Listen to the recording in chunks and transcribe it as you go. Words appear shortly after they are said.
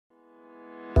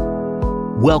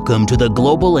Welcome to the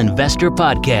Global Investor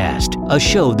Podcast, a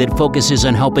show that focuses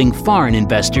on helping foreign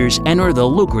investors enter the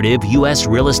lucrative U.S.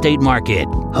 real estate market.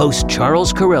 Host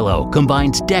Charles Carrillo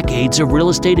combines decades of real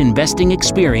estate investing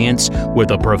experience with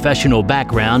a professional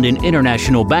background in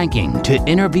international banking to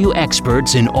interview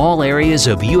experts in all areas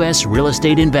of U.S. real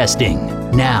estate investing.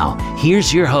 Now,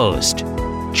 here's your host,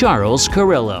 Charles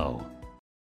Carrillo.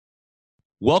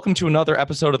 Welcome to another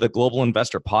episode of the Global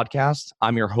Investor Podcast.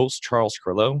 I'm your host, Charles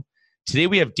Carrillo. Today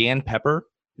we have Dan Pepper.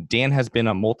 Dan has been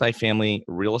a multifamily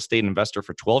real estate investor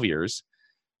for 12 years.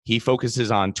 He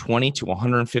focuses on 20 to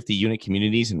 150 unit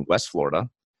communities in West Florida.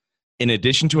 In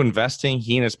addition to investing,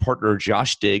 he and his partner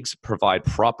Josh Diggs provide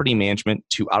property management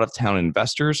to out-of-town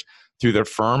investors through their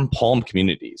firm Palm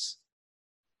Communities.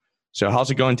 So how's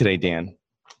it going today, Dan?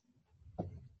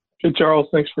 Good, Charles.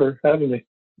 Thanks for having me.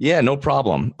 Yeah, no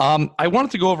problem. I wanted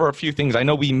to go over a few things. I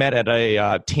know we met at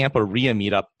a Tampa RIA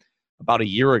meetup about a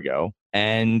year ago,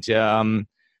 and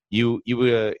you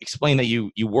explained that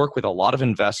you work with a lot of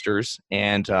investors,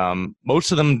 and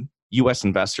most of them U.S.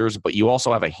 investors, but you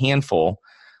also have a handful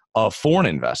of foreign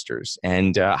investors.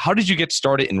 And how did you get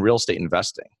started in real estate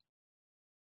investing?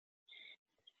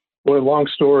 Well, a long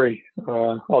story,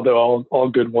 although all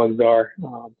good ones are.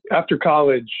 After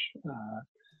college,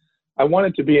 I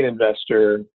wanted to be an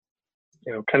investor,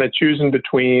 kind of choosing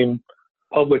between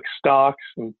public stocks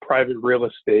and private real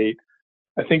estate.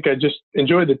 I think I just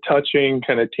enjoy the touching,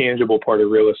 kind of tangible part of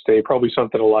real estate, probably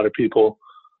something a lot of people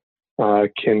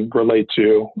can relate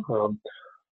to.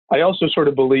 I also sort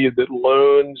of believe that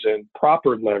loans and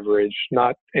proper leverage,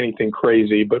 not anything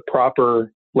crazy, but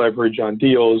proper leverage on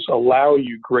deals allow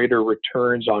you greater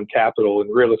returns on capital in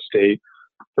real estate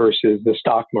versus the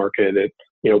stock market at,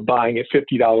 buying at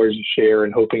 $50 a share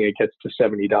and hoping it gets to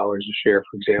 $70 a share,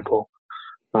 for example.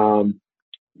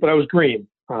 But I was green.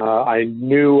 I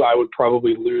knew I would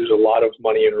probably lose a lot of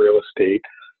money in real estate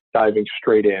diving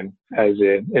straight in as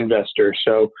an investor.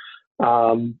 So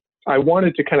I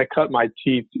wanted to kind of cut my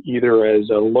teeth either as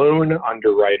a loan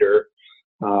underwriter,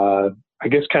 I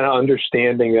guess kind of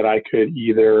understanding that I could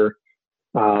either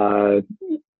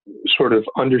sort of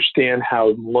understand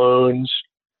how loans,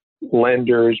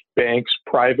 lenders, banks,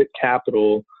 private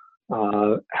capital,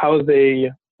 how they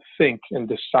think and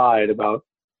decide about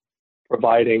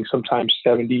providing sometimes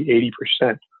 70,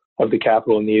 80% of the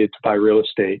capital needed to buy real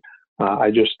estate.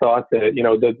 I just thought that,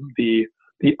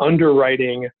 the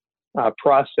underwriting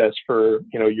process for,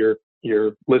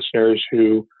 your listeners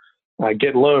who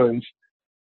get loans,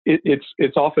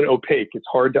 it's often opaque. It's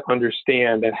hard to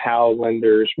understand and how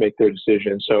lenders make their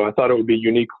decisions. So I thought it would be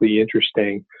uniquely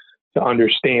interesting to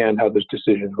understand how those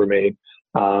decisions were made.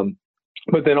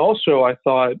 But then also I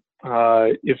thought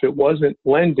if it wasn't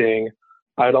lending,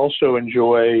 I'd also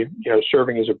enjoy,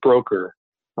 serving as a broker,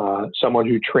 someone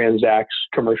who transacts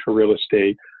commercial real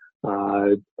estate,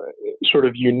 sort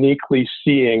of uniquely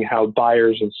seeing how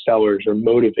buyers and sellers are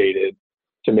motivated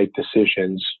to make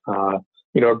decisions.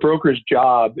 A broker's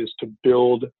job is to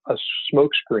build a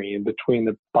smokescreen between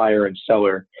the buyer and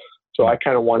seller. So I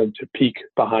kind of wanted to peek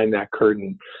behind that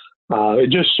curtain. It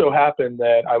just so happened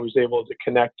that I was able to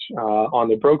connect on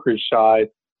the brokerage side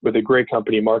with a great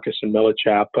company, Marcus &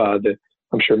 Millichap, that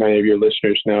I'm sure many of your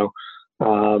listeners know.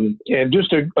 And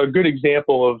just a good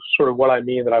example of sort of what I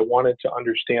mean, that I wanted to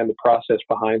understand the process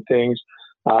behind things.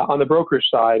 On the brokerage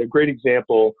side, a great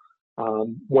example,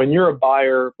 when you're a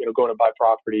buyer, going to buy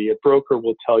property, a broker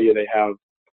will tell you they have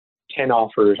 10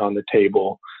 offers on the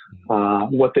table.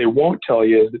 What they won't tell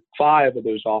you is that 5 of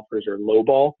those offers are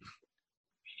lowball,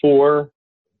 4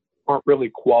 aren't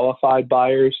really qualified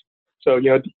buyers. So, at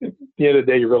the end of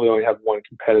the day, you really only have one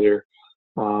competitor.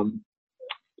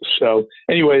 So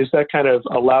anyways, that kind of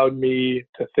allowed me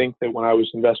to think that when I was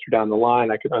an investor down the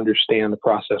line, I could understand the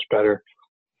process better.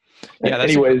 Yeah,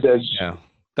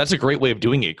 that's a great way of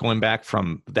doing it, going back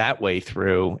from that way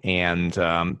through. And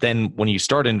then when you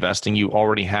start investing, you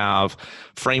already have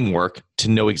framework to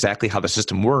know exactly how the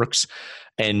system works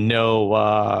and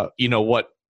know,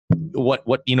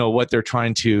 what they're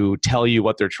trying to tell you,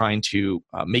 what they're trying to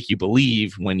make you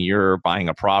believe when you're buying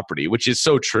a property, which is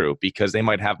so true, because they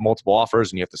might have multiple offers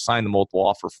and you have to sign the multiple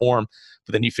offer form,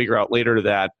 but then you figure out later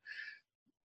that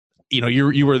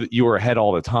you were ahead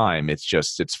all the time.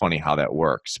 It's funny how that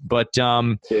works. But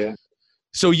yeah.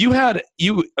 So you had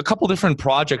a couple different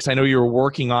projects I know you were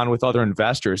working on with other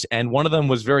investors, and one of them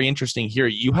was very interesting here.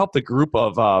 You helped a group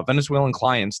of Venezuelan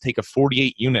clients take a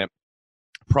 48-unit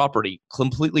property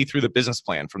completely through the business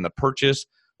plan, from the purchase,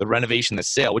 the renovation, the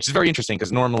sale, which is very interesting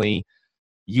because normally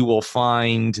you will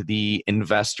find the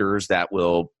investors that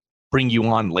will bring you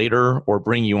on later or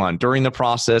bring you on during the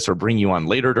process or bring you on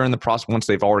later during the process once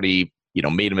they've already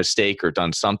made a mistake or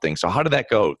done something. So how did that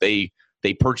go? They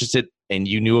purchased it and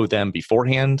you knew of them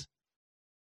beforehand?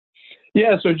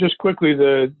 Yeah, so just quickly,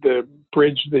 the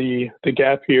bridge the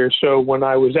gap here. So when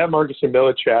I was at Marcus &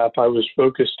 Millichap, I was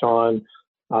focused on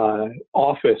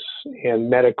office and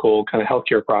medical kind of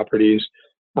healthcare properties.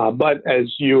 But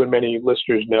as you and many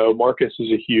listeners know, Marcus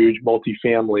is a huge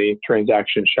multifamily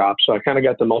transaction shop. So I kind of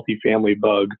got the multifamily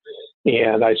bug,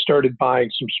 and I started buying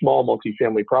some small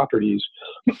multifamily properties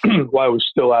while I was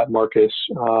still at Marcus.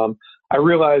 I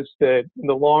realized that in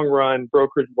the long run,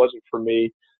 brokerage wasn't for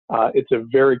me. It's a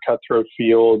very cutthroat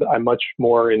field. I much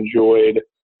more enjoyed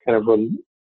kind of,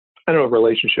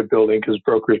 relationship building, because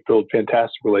brokers build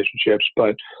fantastic relationships.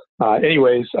 But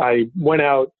anyways, I went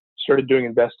out, started doing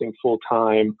investing full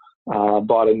time,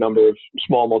 bought a number of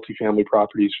small multifamily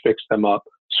properties, fixed them up,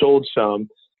 sold some.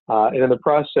 And in the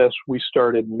process, we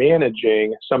started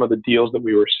managing some of the deals that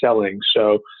we were selling.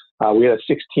 So we had a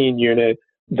 16 unit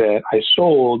that I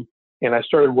sold, and I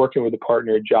started working with a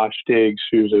partner, Josh Diggs,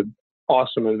 who's an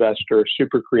awesome investor,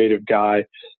 super creative guy.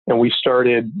 And we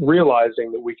started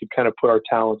realizing that we could kind of put our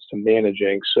talents to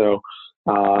managing. So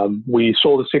we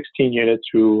sold a 16 unit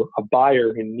to a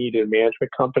buyer who needed a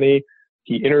management company.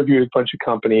 He interviewed a bunch of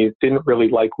companies, didn't really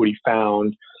like what he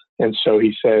found. And so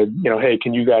he said, hey,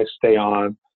 can you guys stay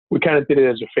on? We kind of did it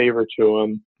as a favor to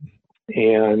him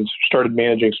and started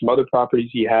managing some other properties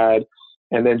he had.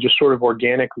 And then just sort of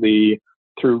organically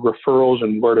through referrals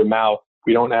and word of mouth,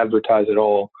 we don't advertise at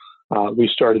all. We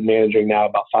started managing now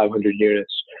about 500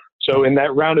 units. So in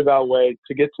that roundabout way,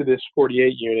 to get to this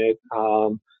 48 unit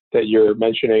that you're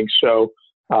mentioning, so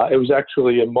it was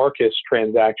actually a Marcus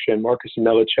transaction. Marcus &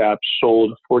 Millichap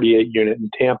sold a 48 unit in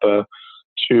Tampa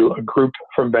to a group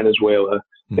from Venezuela.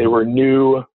 Mm-hmm. They were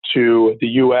new to the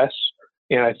U.S.,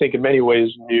 and I think in many ways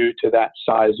new to that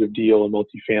size of deal in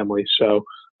multifamily. So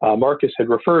Marcus had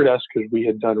referred us because we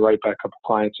had done right by a couple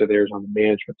clients of theirs on the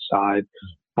management side.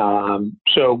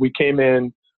 So we came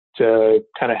in to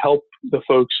kind of help the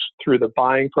folks through the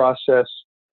buying process,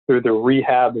 through the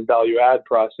rehab and value add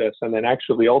process, and then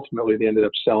actually ultimately they ended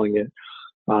up selling it.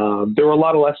 There were a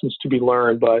lot of lessons to be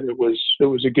learned, but it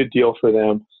was a good deal for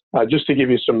them. Just to give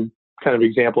you some kind of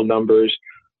example numbers,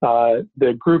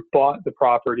 the group bought the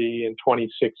property in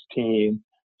 2016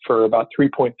 for about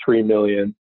 $3.3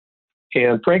 million.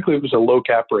 And frankly, it was a low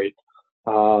cap rate.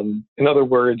 In other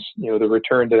words, the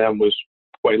return to them was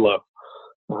quite low.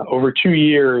 Over 2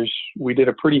 years, we did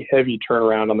a pretty heavy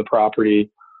turnaround on the property.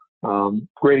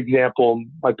 Great example,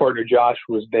 my partner Josh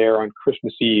was there on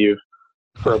Christmas Eve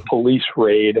for a police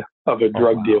raid of a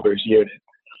drug dealer's unit.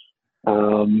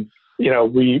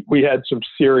 We had some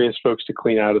serious folks to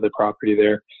clean out of the property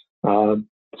there.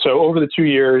 So over the 2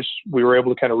 years, we were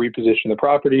able to kind of reposition the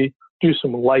property, do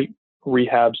some light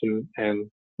rehabs and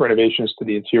renovations to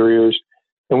the interiors.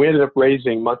 And we ended up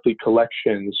raising monthly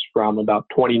collections from about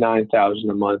 $29,000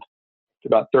 a month to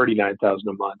about $39,000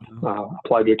 a month.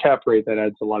 Applied to a cap rate, that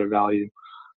adds a lot of value.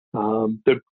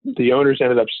 The owners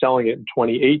ended up selling it in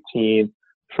 2018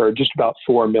 for just about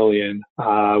 $4 million,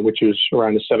 which was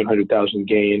around a $700,000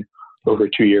 gain over a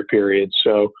 2 year period.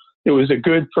 So it was a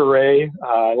good foray.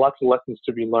 Lots of lessons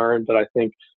to be learned, but I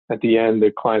think at the end,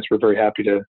 the clients were very happy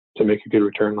to make a good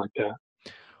return like that.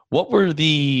 What were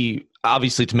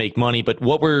obviously to make money, but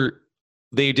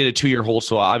they did a 2 year hold.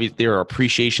 So obviously they are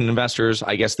appreciation investors.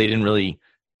 I guess they didn't really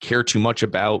care too much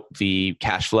about the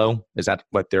cash flow. Is that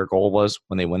what their goal was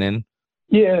when they went in?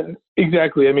 Yeah,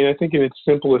 exactly. I mean, I think in its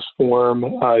simplest form,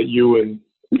 you and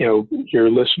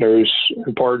your listeners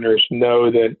and partners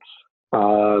know that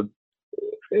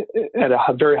at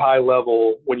a very high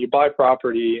level, when you buy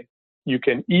property, you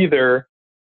can either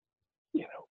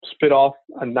spit off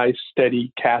a nice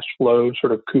steady cash flow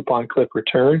sort of coupon clip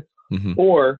return, mm-hmm.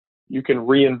 or you can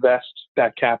reinvest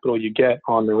that capital you get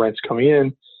on the rents coming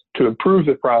in to improve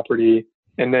the property,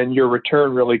 and then your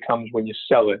return really comes when you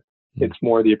sell it. Mm-hmm. It's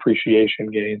more the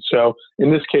appreciation gain. So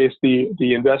in this case, the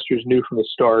investors knew from the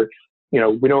start, we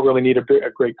don't really need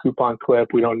a great coupon clip.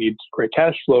 We don't need great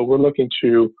cash flow. We're looking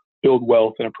to build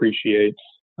wealth and appreciate.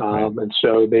 And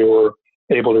so they were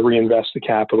able to reinvest the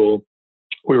capital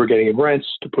we were getting in rents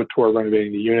to put toward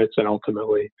renovating the units and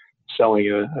ultimately selling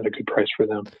it at a good price for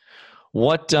them.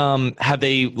 What have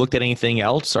they looked at anything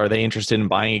else? Are they interested in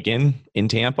buying again in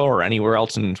Tampa or anywhere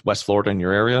else in West Florida in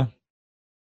your area?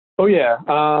 Oh yeah.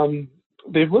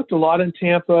 They've looked a lot in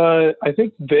Tampa. I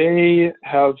think they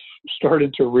have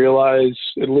started to realize,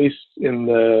 at least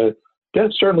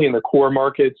certainly in the core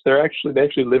markets, they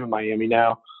actually live in Miami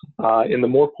now. In the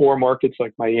more core markets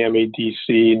like Miami,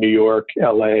 DC, New York,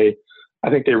 LA, I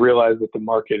think they realize that the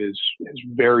market is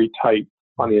very tight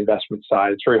on the investment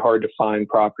side. It's very hard to find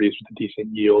properties with a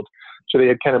decent yield. So they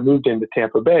had kind of moved into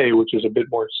Tampa Bay, which is a bit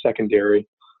more secondary.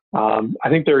 I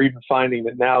think they're even finding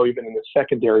that now, even in the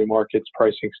secondary markets,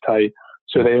 pricing's tight.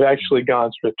 So they've actually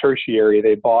gone sort of tertiary.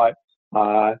 They bought,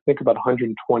 I think, about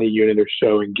 120 unit or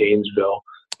so in Gainesville.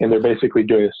 And they're basically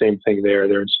doing the same thing there.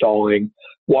 They're installing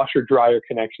washer dryer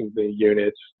connections in the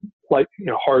units, like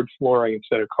hard flooring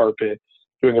instead of carpet,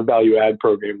 doing a value add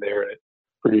program there, and it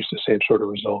produced the same sort of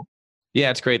result. Yeah,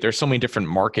 it's great. There's so many different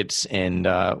markets, and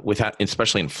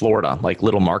especially in Florida, like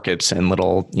little markets and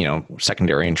little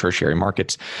secondary and tertiary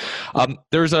markets. You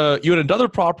had another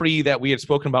property that we had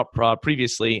spoken about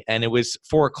previously, and it was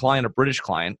for a client, a British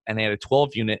client, and they had a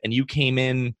 12 unit, and you came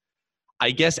in,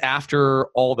 I guess, after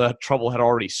all the trouble had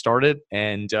already started,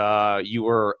 and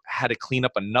you had to clean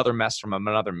up another mess from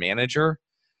another manager.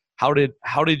 How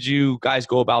did you guys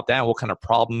go about that? What kind of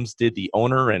problems did the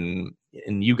owner and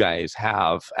you guys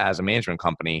have as a management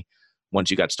company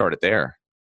once you got started there?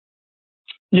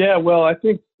 Yeah, well, I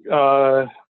think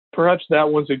perhaps that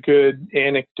one's a good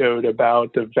anecdote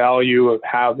about the value of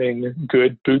having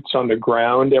good boots on the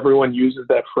ground. Everyone uses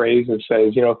that phrase and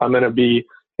says, if I'm going to be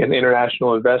an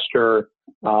international investor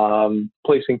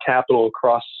placing capital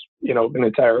across, an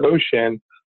entire ocean,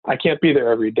 I can't be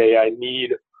there every day. I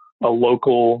need a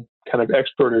local kind of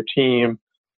expert or team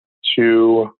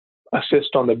to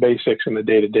assist on the basics in the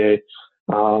day-to-day.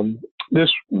 This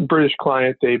British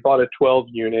client, they bought a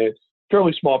 12-unit,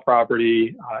 fairly small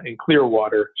property in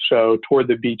Clearwater, so toward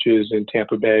the beaches in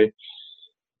Tampa Bay.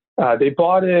 They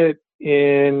bought it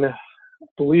in, I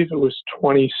believe it was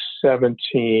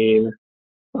 2017.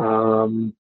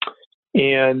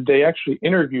 And they actually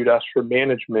interviewed us for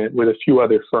management with a few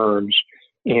other firms.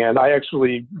 And I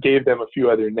actually gave them a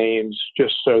few other names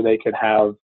just so they could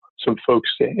have some folks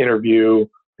to interview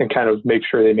and kind of make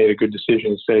sure they made a good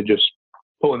decision instead of just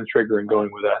pulling the trigger and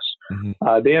going with us.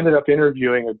 Mm-hmm. They ended up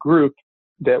interviewing a group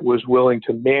that was willing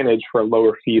to manage for a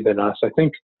lower fee than us. I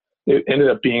think it ended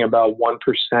up being about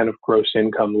 1% of gross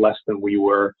income less than we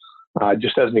were.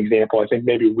 Just as an example, I think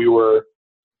maybe we were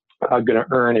going to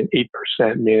earn an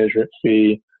 8% management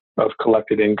fee of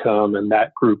collected income, and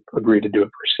that group agreed to do it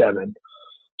for 7%.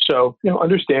 So,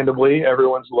 understandably,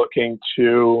 everyone's looking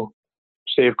to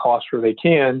save costs where they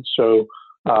can. So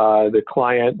the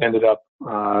client ended up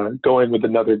going with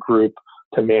another group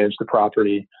to manage the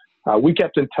property. We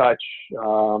kept in touch.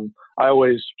 I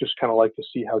always just kind of like to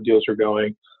see how deals are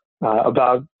going.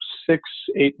 About 6-8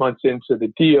 months into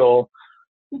the deal,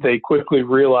 they quickly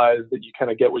realized that you kind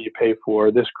of get what you pay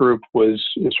for. This group is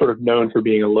sort of known for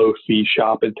being a low fee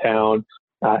shop in town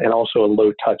and also a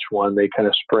low touch one. They kind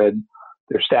of spread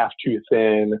their staff too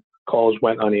thin. Calls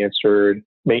went unanswered.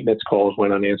 Maintenance calls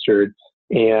went unanswered.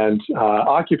 And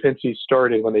occupancy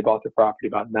started when they bought the property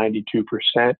about 92%.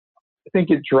 I think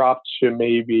it dropped to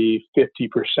maybe 50%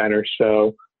 or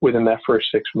so within that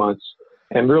first 6 months.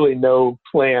 And really no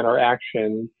plan or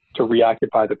action to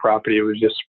reoccupy the property. It was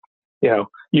just,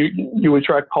 you would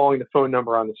try calling the phone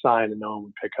number on the sign and no one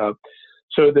would pick up.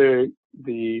 So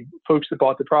the folks that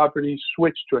bought the property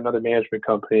switched to another management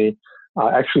company,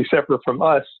 actually separate from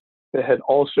us, that had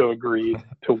also agreed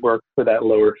to work for that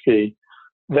lower fee.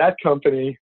 That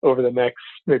company, over the next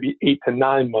maybe 8 to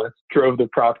 9 months, drove the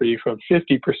property from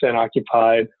 50%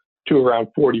 occupied to around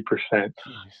 40%.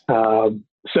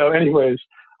 So anyways,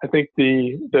 I think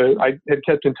I had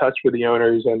kept in touch with the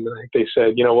owners, and they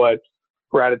said, you know what,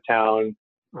 we're out of town.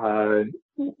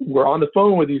 We're on the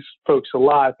phone with these folks a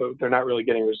lot, but they're not really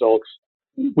getting results.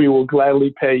 We will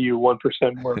gladly pay you 1%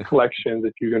 more collections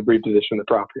if you can reposition the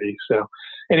property. So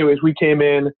anyways, we came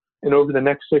in, and over the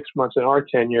next 6 months in our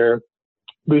tenure,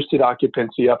 boosted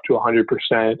occupancy up to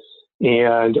 100%,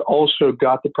 and also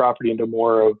got the property into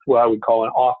more of what I would call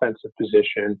an offensive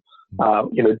position.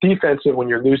 Defensive, when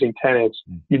you're losing tenants,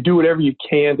 you do whatever you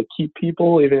can to keep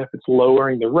people, even if it's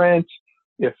lowering the rent,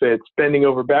 if it's bending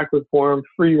over backward for them,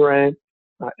 free rent,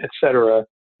 etc.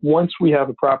 Once we have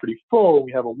a property full,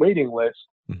 we have a waiting list,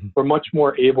 we're much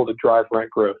more able to drive rent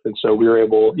growth. And so we were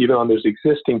able, even on those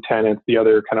existing tenants, the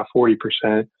other kind of 40%,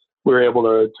 we were able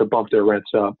to bump their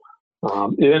rents up.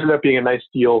 It ended up being a nice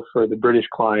deal for the British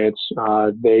clients.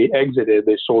 They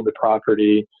sold the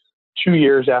property 2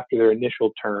 years after their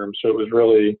initial term. So it was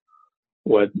really,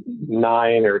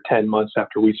 9 or 10 months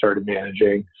after we started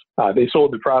managing. They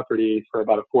sold the property for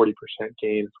about a 40%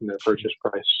 gain from their purchase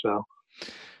price. So,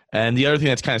 and the other thing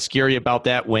that's kind of scary about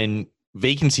that, when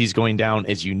vacancies going down,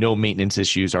 is maintenance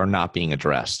issues are not being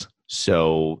addressed.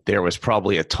 So there was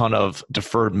probably a ton of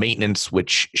deferred maintenance,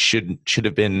 which should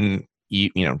have been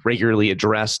regularly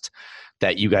addressed,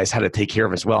 that you guys had to take care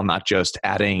of as well, not just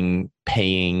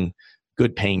paying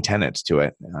good paying tenants to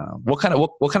it. What kind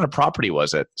of property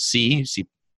was it? C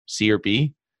or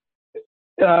B?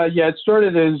 Yeah, it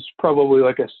started as probably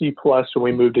like a C plus, and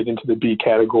we moved it into the B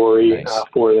category. Nice.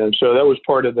 For them. So that was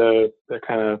part of the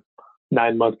kind of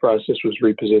 9-month process, was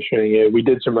repositioning it. We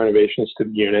did some renovations to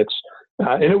the units,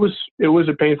 and it was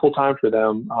a painful time for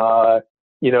them.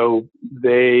 We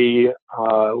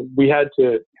had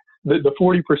to the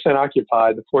 40%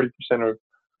 occupied, the 40% of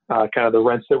kind of the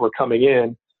rents that were coming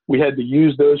in. We had to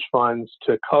use those funds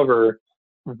to cover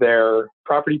their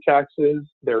property taxes,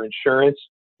 their insurance,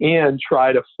 and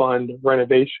try to fund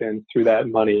renovation through that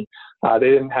money. They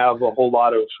didn't have a whole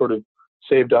lot of sort of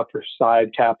saved up or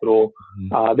side capital.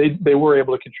 They were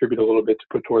able to contribute a little bit to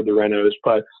put toward the renos,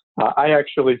 but I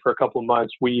actually, for a couple of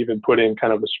months, we even put in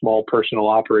kind of a small personal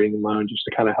operating loan just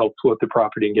to kind of help flip the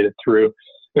property and get it through.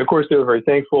 And of course, they were very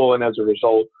thankful, and as a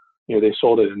result, they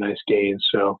sold it at a nice gain.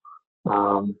 So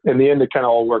in the end, it kind of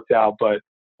all worked out. But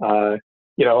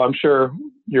I'm sure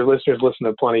your listeners listen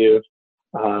to plenty of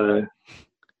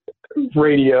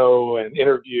radio and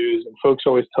interviews, and folks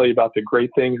always tell you about the great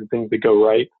things and things that go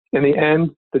right. In the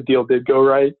end, the deal did go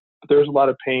right, but there's a lot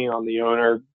of pain on the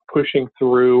owner pushing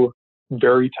through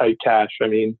very tight cash. I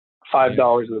mean,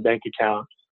 $5 in the bank account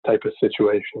type of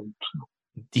situation.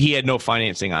 He had no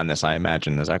financing on this, I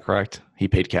imagine. Is that correct? He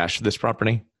paid cash for this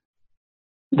property?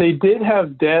 They did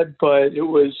have debt, but it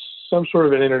was some sort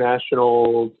of an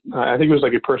international, I think it was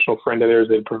like a personal friend of theirs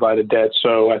that provided debt.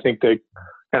 So I think the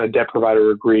kind of debt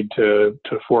provider agreed to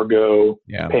forego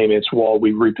payments while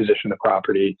we reposition the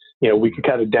property. We could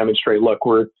kind of demonstrate, look,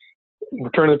 we're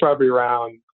turning the property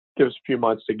around, give us a few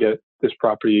months to get this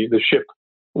property, the ship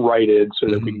righted so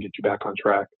that we can get you back on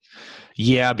track.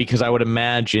 Yeah, because I would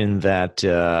imagine that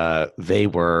they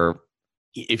were,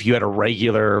 if you had a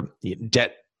regular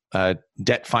debt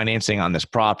financing on this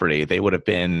property, they would have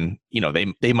been,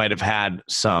 they might have had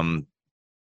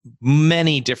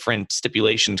many different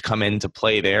stipulations come into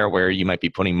play there, where you might be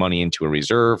putting money into a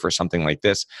reserve or something like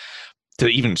this to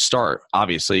even start,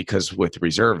 obviously, because with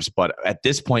reserves. But at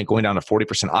this point, going down to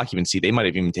 40% occupancy, they might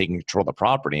have even taken control of the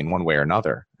property in one way or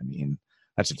another. I mean,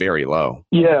 that's very low.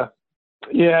 Yeah.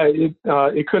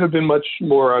 It could have been much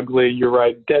more ugly. You're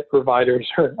right. Debt providers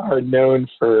are known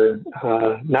for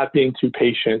not being too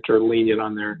patient or lenient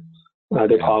on their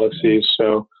policies.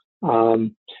 So,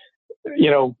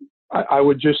 I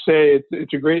would just say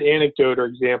it's a great anecdote or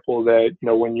example that,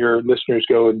 when your listeners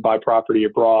go and buy property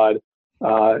abroad,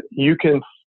 you can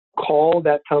call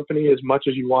that company as much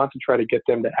as you want to try to get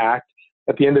them to act.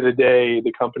 At the end of the day,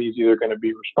 the company is either going to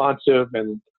be responsive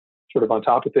and sort of on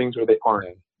top of things, or they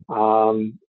aren't.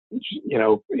 In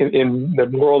the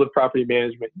world of property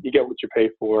management, you get what you pay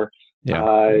for.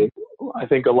 Yeah. I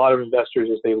think a lot of investors,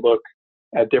 as they look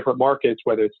at different markets,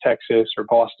 whether it's Texas or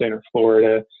Boston or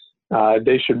Florida,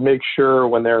 they should make sure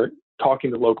when they're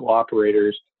talking to local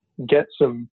operators, get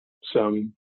some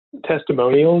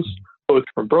testimonials, both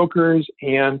from brokers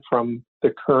and from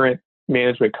the current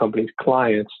management company's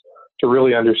clients, to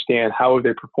really understand how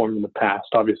they performed in the past.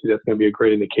 Obviously, that's going to be a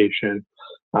great indication.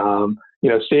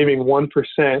 Saving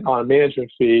 1% on a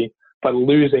management fee, but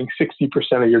losing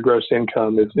 60% of your gross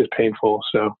income is painful.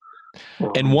 So,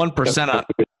 and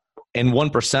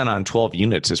 1% on 12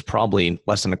 units is probably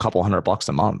less than a couple $100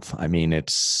 a month. I mean,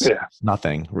 it's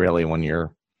nothing really when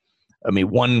you're,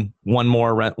 one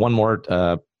more rent, one more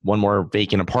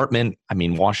vacant apartment,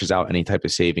 washes out any type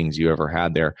of savings you ever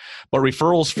had there. But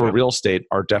referrals for real estate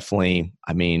are definitely,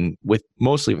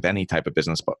 mostly with any type of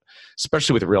business, but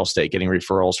especially with real estate, getting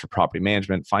referrals for property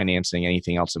management, financing,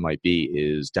 anything else it might be,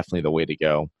 is definitely the way to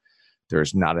go.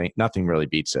 There's nothing really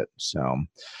beats it. So,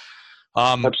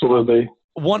 absolutely.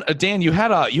 Dan, you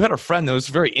had a friend that was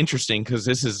very interesting, because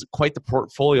this is quite the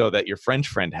portfolio that your French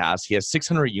friend has. He has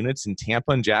 600 units in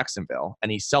Tampa and Jacksonville,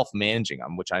 and he's self-managing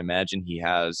them, which I imagine he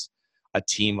has a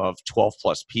team of 12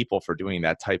 plus people for doing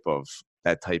that type of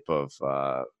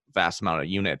vast amount of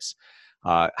units.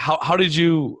 How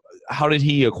did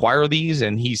he acquire these?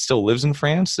 And he still lives in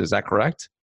France, is that correct?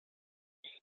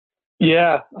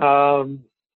 Yeah.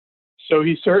 So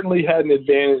he certainly had an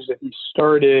advantage that he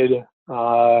started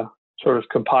sort of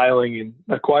compiling and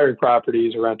acquiring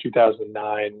properties around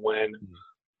 2009, when,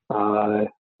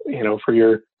 for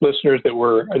your listeners that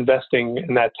were investing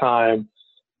in that time,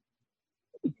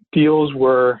 deals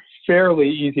were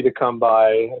fairly easy to come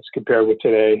by as compared with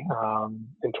today,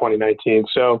 in 2019.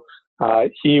 So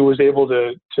he was able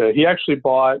to he actually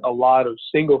bought a lot of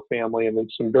single family and then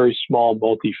some very small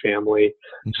multifamily.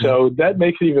 Mm-hmm. So that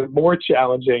makes it even more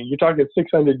challenging. You're talking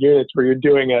 600 units where you're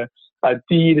doing a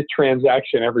deed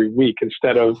transaction every week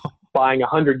instead of buying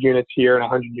 100 units here and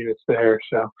 100 units there.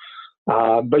 So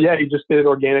But yeah, he just did it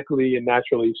organically and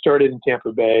naturally. He started in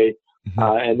Tampa Bay,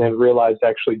 and then realized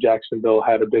actually Jacksonville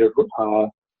had a bit of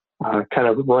kind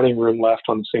of running room left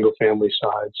on the single family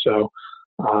side. So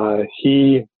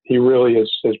he really has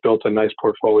built a nice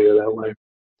portfolio that way.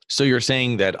 So you're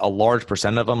saying that a large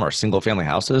percent of them are single family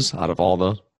houses out of all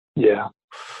those? Yeah.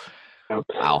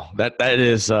 Wow,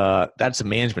 that's a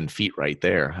management feat right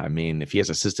there. I mean, if he has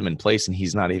a system in place and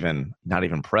he's not even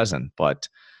present, but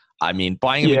I mean,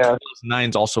 buying him in 2009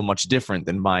 is also much different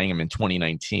than buying him in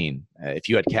 2019 if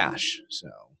you had cash. So.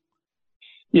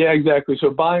 Yeah, exactly. So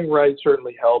buying right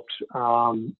certainly helped.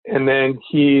 And then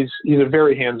he's a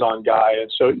very hands-on guy.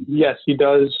 And so, yes, he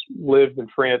does live in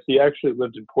France. He actually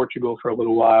lived in Portugal for a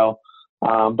little while.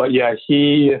 But yeah,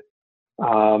 he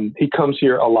comes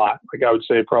here a lot. Like I would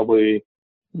say probably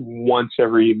once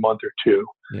every month or two.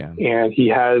 Yeah. And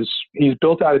he's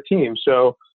built out a team.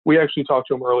 So we actually talked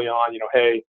to him early on,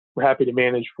 hey, we're happy to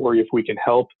manage for you if we can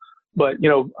help. But,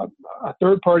 a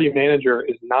third-party manager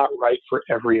is not right for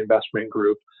every investment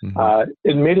group.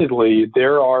 Admittedly,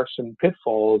 there are some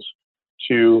pitfalls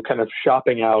to kind of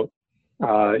shopping out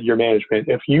your management.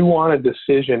 If you want a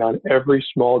decision on every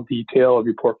small detail of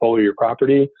your portfolio, your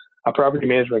property, a property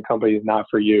management company is not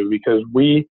for you, because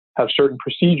we have certain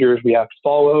procedures we have to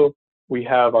follow. We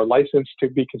have our license to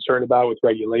be concerned about with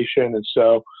regulation. And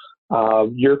so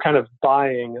you're kind of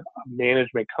buying a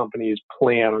management company's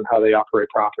plan on how they operate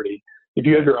property. If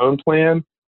you have your own plan,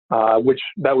 which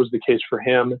that was the case for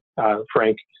him,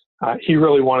 Frank, he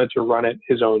really wanted to run it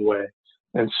his own way.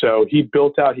 And so he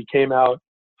came out,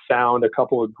 found a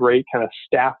couple of great kind of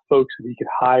staff folks that he could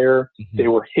hire. They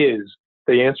were his.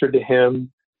 They answered to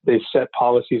him. They set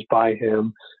policies by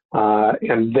him.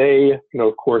 And they,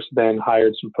 of course, then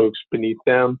hired some folks beneath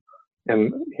them.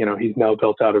 And, he's now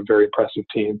built out a very impressive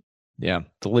team. Yeah.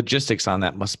 The logistics on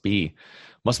that must be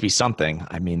something.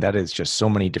 I mean, that is just so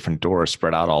many different doors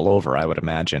spread out all over, I would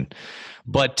imagine.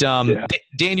 But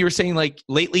Dan, you were saying like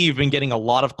lately you've been getting a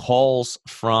lot of calls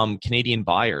from Canadian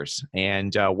buyers.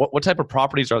 And what type of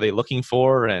properties are they looking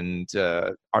for? And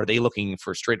are they looking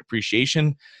for straight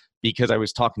appreciation? Because I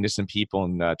was talking to some people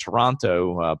in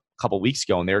Toronto a couple of weeks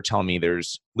ago, and they were telling me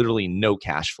there's literally no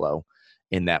cash flow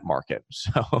in that market.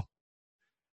 So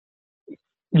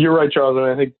you're right, Charles, and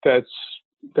I think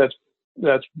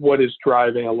that's what is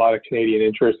driving a lot of Canadian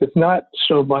interest. It's not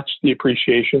so much the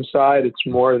appreciation side. It's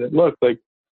more that, look, like,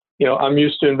 I'm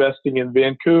used to investing in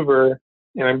Vancouver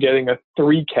and I'm getting a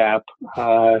 3 cap.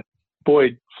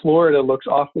 Boy, Florida looks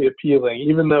awfully appealing,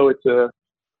 even though it's a,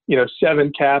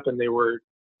 7 cap and they were,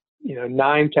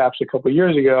 9 caps a couple of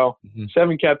years ago.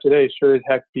 7 cap today sure as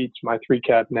heck beats my 3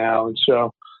 cap now. And so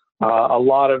a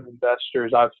lot of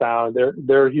investors I've found,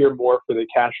 they're here more for the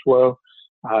cash flow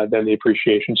than the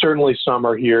appreciation. Certainly some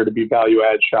are here to be value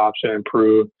add shops and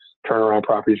improve turnaround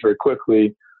properties very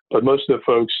quickly. But most of the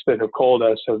folks that have called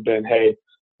us have been, hey,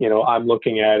 I'm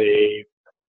looking at a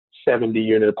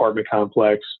 70-unit apartment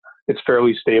complex. It's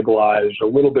fairly stabilized, a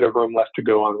little bit of room left to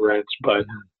go on rents, but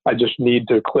I just need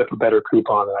to clip a better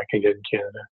coupon than I can get in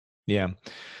Canada. Yeah.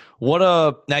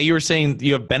 Now you were saying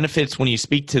you have benefits when you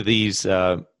speak to these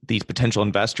potential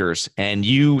investors, and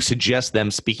you suggest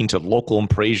them speaking to local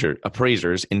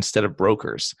appraisers instead of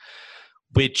brokers,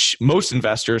 which most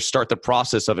investors start the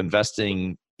process of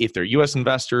investing. If they're U.S.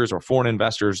 investors or foreign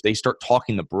investors, they start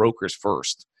talking to brokers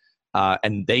first,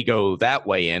 and they go that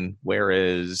way in,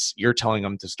 whereas you're telling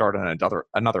them to start on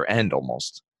another end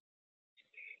almost.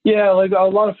 Yeah, like a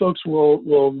lot of folks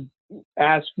will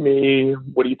ask me,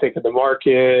 what do you think of the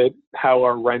market? How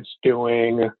are rents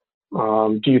doing?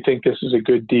 Do you think this is a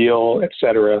good deal, et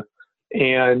cetera?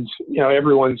 And,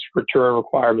 everyone's return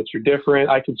requirements are different.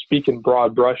 I can speak in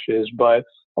broad brushes, but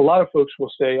a lot of folks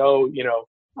will say,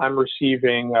 I'm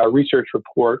receiving a research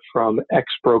report from X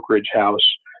brokerage house.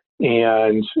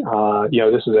 And,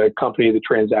 this is a company that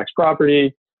transacts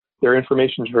property. Their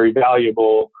information is very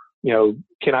valuable.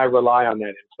 Can I rely on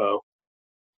that info?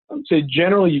 I would say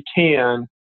generally you can.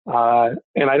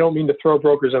 And I don't mean to throw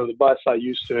brokers under the bus. I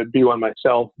used to be one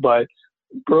myself, but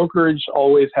brokers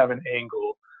always have an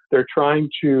angle. They're trying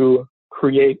to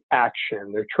create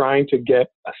action. They're trying to get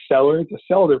a seller to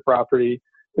sell their property.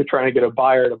 They're trying to get a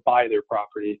buyer to buy their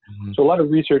property. So a lot of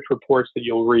research reports that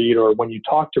you'll read, or when you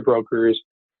talk to brokers,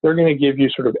 they're going to give you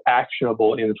sort of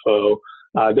actionable info.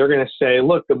 They're going to say,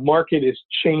 look, the market is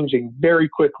changing very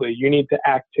quickly. You need to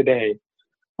act today.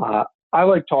 I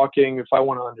like talking, if I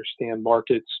want to understand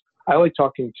markets, I like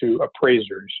talking to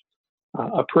appraisers.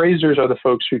 Appraisers are the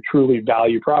folks who truly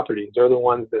value properties. They're the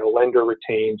ones that a lender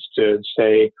retains to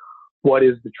say, what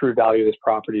is the true value of this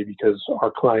property because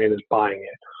our client is buying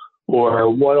it? Or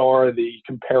what are the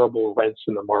comparable rents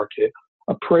in the market?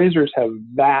 appraisers have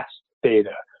vast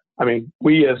data. I mean,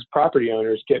 we as property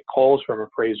owners get calls from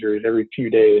appraisers every few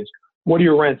days. What are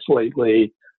your rents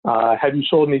lately? Have you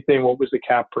sold anything? What was the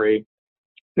cap rate?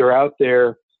 They're out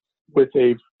there with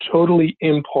a totally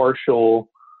impartial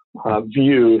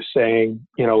view saying,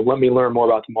 let me learn more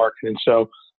about the market. And so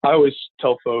I always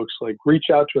tell folks, like, reach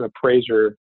out to an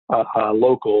appraiser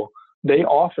local. They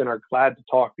often are glad to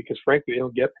talk because, frankly, they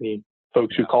don't get many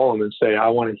folks who call them and say, I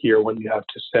want to hear what you have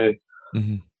to say.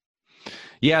 Mm-hmm.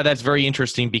 Yeah, that's very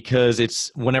interesting because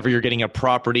it's whenever you're getting a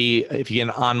property, if you get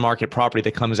an on-market property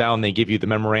that comes out and they give you the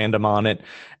memorandum on it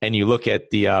and you look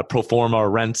at the pro forma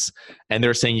rents and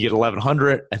they're saying you get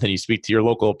 1,100 and then you speak to your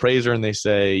local appraiser and they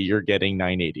say you're getting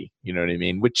 980, you know what I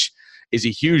mean? Which is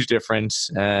a huge difference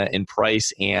in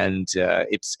price, and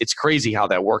it's crazy how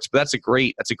that works, but that's a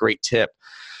great tip.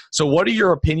 So what are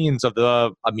your opinions of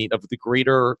the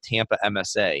greater Tampa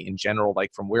MSA in general?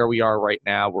 Like from where we are right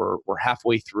now, we're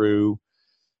halfway through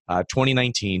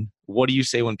 2019. What do you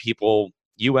say when people,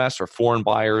 U.S. or foreign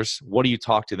buyers, what do you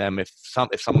talk to them if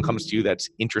someone comes to you that's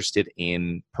interested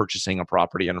in purchasing a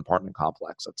property, an apartment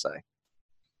complex, let's say?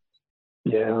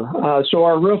 Yeah. So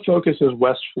our real focus is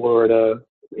West Florida,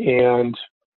 and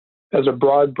as a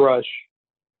broad brush,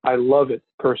 I love it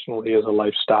personally as a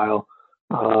lifestyle.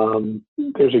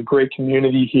 There's a great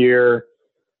community here,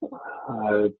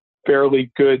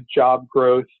 fairly good job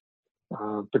growth,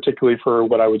 particularly for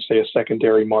what I would say a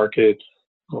secondary market,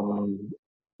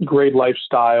 great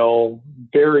lifestyle,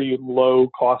 very low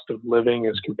cost of living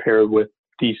as compared with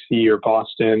DC or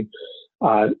Boston.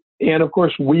 And of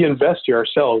course, we invest here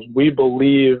ourselves. We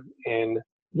believe in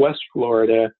West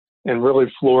Florida and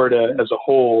really Florida as a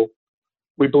whole.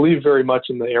 We believe very much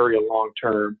in the area long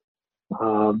term.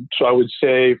 So I would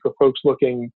say for folks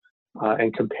looking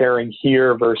and comparing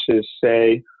here versus,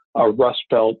 say, a Rust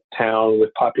Belt town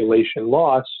with population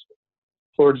loss,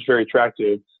 Florida's very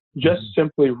attractive. Just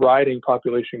simply riding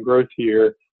population growth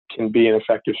here can be an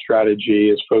effective strategy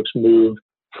as folks move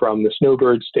from the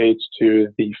snowbird states to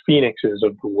the Phoenixes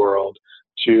of the world,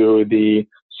 to the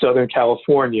Southern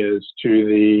Californias, to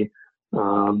the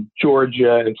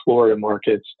Georgia and Florida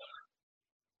markets.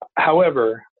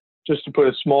 However, just to put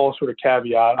a small sort of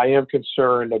caveat, I am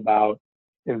concerned about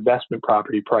investment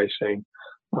property pricing.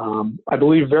 I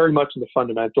believe very much in the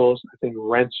fundamentals. I think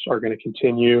rents are going to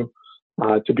continue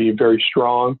to be very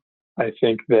strong. I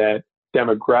think that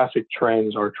demographic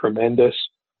trends are tremendous,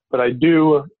 but I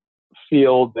do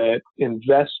feel that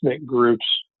investment groups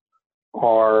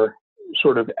are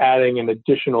sort of adding an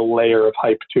additional layer of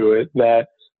hype to it, that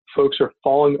folks are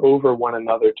falling over one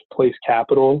another to place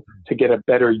capital to get a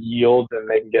better yield than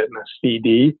they can get in a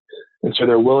CD. And so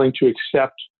they're willing to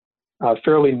accept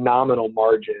fairly nominal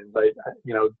margins.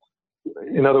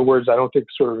 In other words, I don't think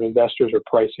sort of investors are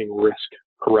pricing risk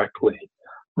correctly.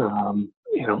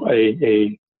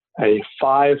 A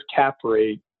 5 cap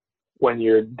rate when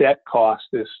your debt cost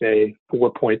is, say,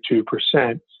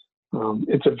 4.2%,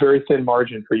 it's a very thin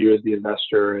margin for you as the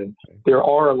investor. And there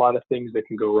are a lot of things that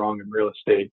can go wrong in real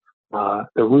estate.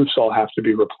 The roofs all have to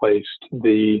be replaced.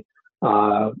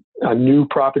 A new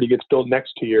property gets built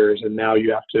next to yours, and now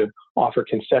you have to offer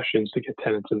concessions to get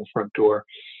tenants in the front door.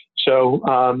 So,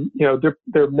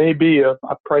 there may be a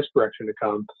price correction to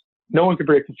come. No one can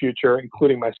predict the future,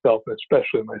 including myself, and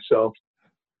especially myself.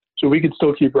 So we could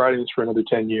still keep riding this for another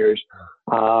 10 years.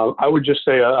 I would just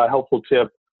say a helpful tip.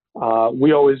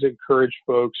 We always encourage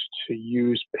folks to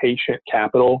use patient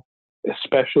capital,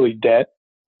 especially debt.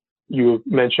 You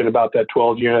mentioned about that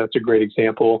 12 unit. That's a great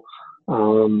example.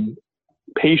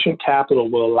 Patient capital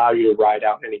will allow you to ride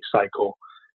out any cycle,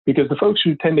 because the folks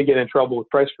who tend to get in trouble with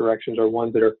price corrections are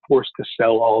ones that are forced to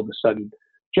sell all of a sudden.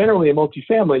 Generally, in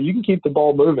multifamily, you can keep the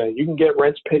ball moving. You can get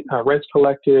rents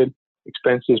collected,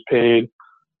 expenses paid.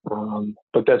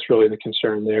 But that's really the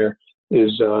concern there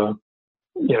is, the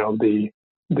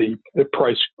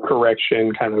price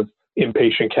correction, kind of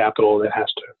impatient capital that has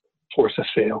to force a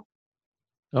sale.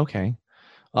 Okay.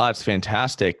 That's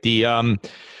fantastic.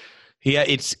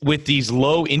 It's with these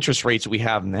low interest rates we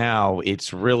have now, it's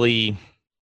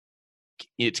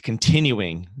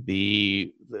continuing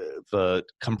the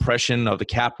compression of the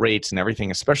cap rates and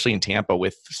everything, especially in Tampa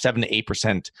with 7 to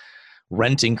 8%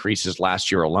 rent increases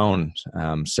last year alone.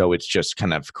 So it's just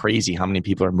kind of crazy how many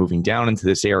people are moving down into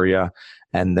this area,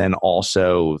 and then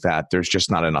also that there's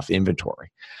just not enough inventory.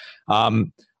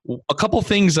 A couple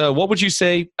things, what would you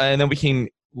say, and then we can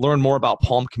learn more about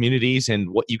Palm Communities and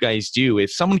what you guys do.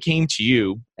 If someone came to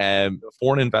you, a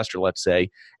foreign investor, let's say,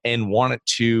 and wanted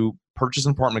to purchase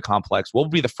an apartment complex, what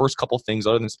would be the first couple things,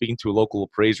 other than speaking to local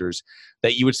appraisers,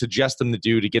 that you would suggest them to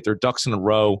do to get their ducks in a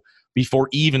row before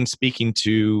even speaking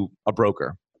to a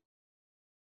broker?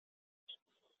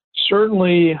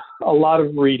 Certainly a lot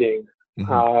of reading.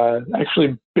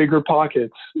 Actually, BiggerPockets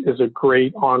is a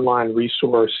great online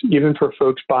resource, even for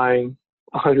folks buying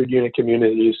 100-unit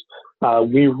communities.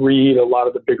 We read a lot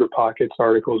of the BiggerPockets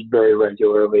articles very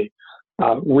regularly.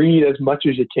 Read as much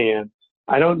as you can.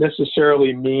 I don't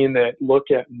necessarily mean that look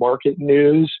at market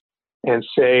news and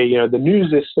say, the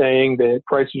news is saying that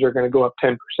prices are going to go up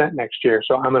 10% next year,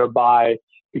 so I'm going to buy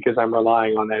because I'm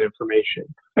relying on that information.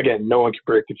 Again, no one can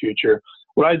predict the future.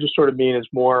 What I just sort of mean is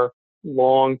more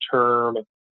long-term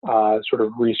sort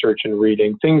of research and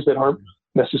reading, things that aren't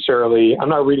necessarily, I'm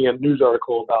not reading a news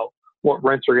article about what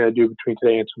rents are going to do between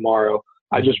today and tomorrow.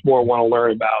 I just more want to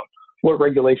learn about what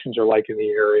regulations are like in the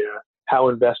area, how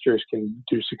investors can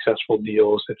do successful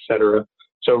deals, et cetera.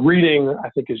 So reading, I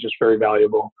think, is just very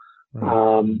valuable.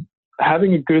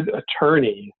 Having a good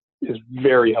attorney is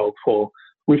very helpful.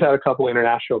 We've had a couple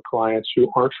international clients who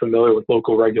aren't familiar with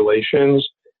local regulations.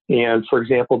 And for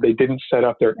example, they didn't set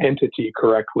up their entity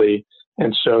correctly.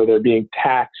 And so they're being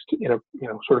taxed,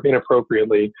 sort of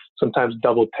inappropriately, sometimes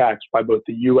double taxed by both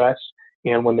the U.S.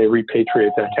 and when they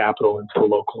repatriate their capital into the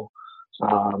local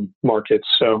markets,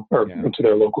 into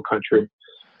their local country.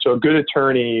 So a good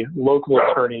attorney, local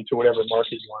attorney to whatever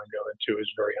market you want to go into is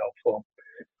very helpful.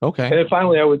 Okay. And then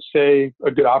finally, I would say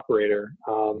a good operator.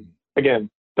 Again,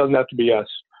 doesn't have to be us.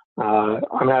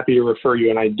 I'm happy to refer you,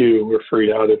 and I do refer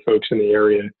you to other folks in the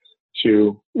area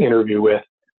to interview with.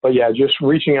 But yeah, just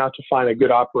reaching out to find a good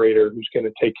operator who's going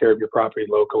to take care of your property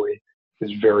locally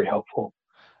is very helpful.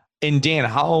 And Dan,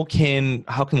 how can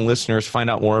listeners find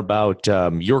out more about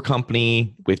your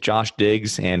company with Josh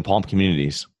Diggs and Palm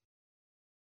Communities?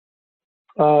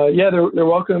 They're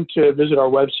welcome to visit our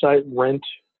website,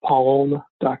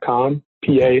 rentpalm.com,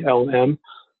 PALM.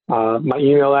 My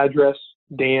email address,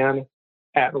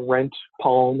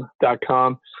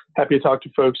 dan@rentpalm.com. Happy to talk to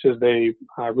folks as they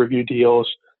review deals.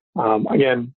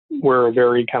 Again, we're a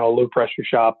very kind of low pressure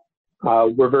shop.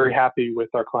 We're very happy with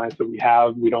our clients that we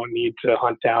have. We don't need to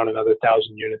hunt down another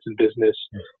 1,000 units in business.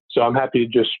 So I'm happy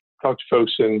to just talk to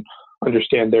folks and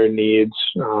understand their needs.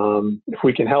 If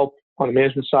we can help on the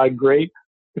management side, great.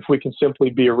 If we can simply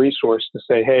be a resource to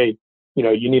say, hey,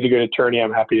 you need a good attorney,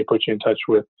 I'm happy to put you in touch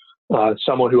with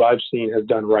someone who I've seen has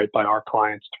done right by our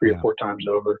clients 3 or 4 times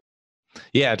over.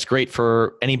 Yeah, it's great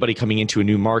for anybody coming into a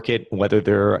new market, whether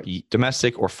they're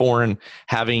domestic or foreign,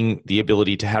 having the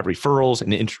ability to have referrals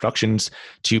and introductions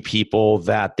to people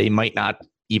that they might not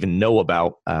even know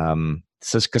about.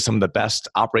 Because some of the best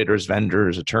operators,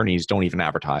 vendors, attorneys don't even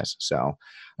advertise. So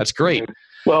that's great.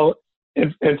 Well,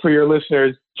 and for your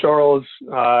listeners, Charles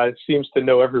seems to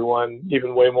know everyone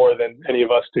even way more than any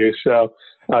of us do. So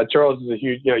Charles is a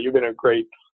huge, you've been a great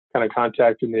kind of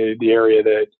contact in the area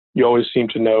that you always seem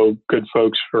to know good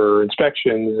folks for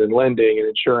inspections and lending and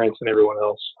insurance and everyone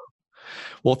else.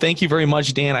 Well, thank you very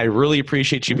much, Dan. I really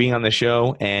appreciate you being on the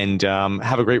show, and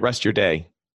have a great rest of your day.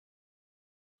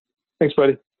 Thanks,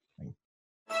 buddy.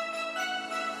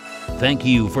 Thank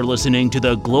you for listening to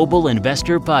the Global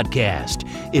Investor Podcast.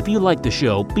 If you like the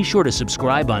show, be sure to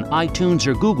subscribe on iTunes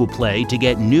or Google Play to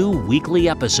get new weekly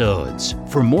episodes.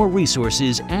 For more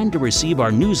resources and to receive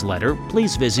our newsletter,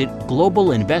 please visit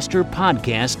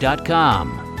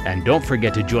globalinvestorpodcast.com. And don't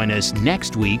forget to join us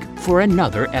next week for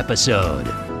another episode.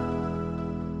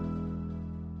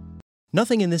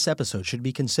 Nothing in this episode should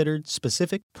be considered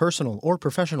specific, personal, or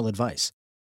professional advice.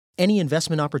 Any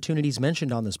investment opportunities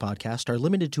mentioned on this podcast are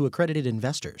limited to accredited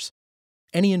investors.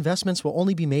 Any investments will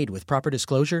only be made with proper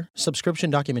disclosure, subscription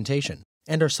documentation,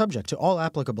 and are subject to all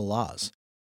applicable laws.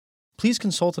 Please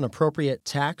consult an appropriate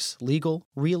tax, legal,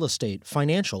 real estate,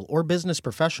 financial, or business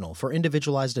professional for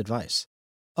individualized advice.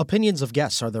 Opinions of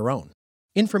guests are their own.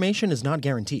 Information is not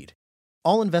guaranteed.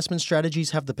 All investment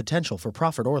strategies have the potential for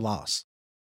profit or loss.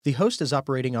 The host is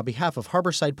operating on behalf of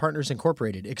Harborside Partners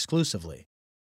Incorporated exclusively.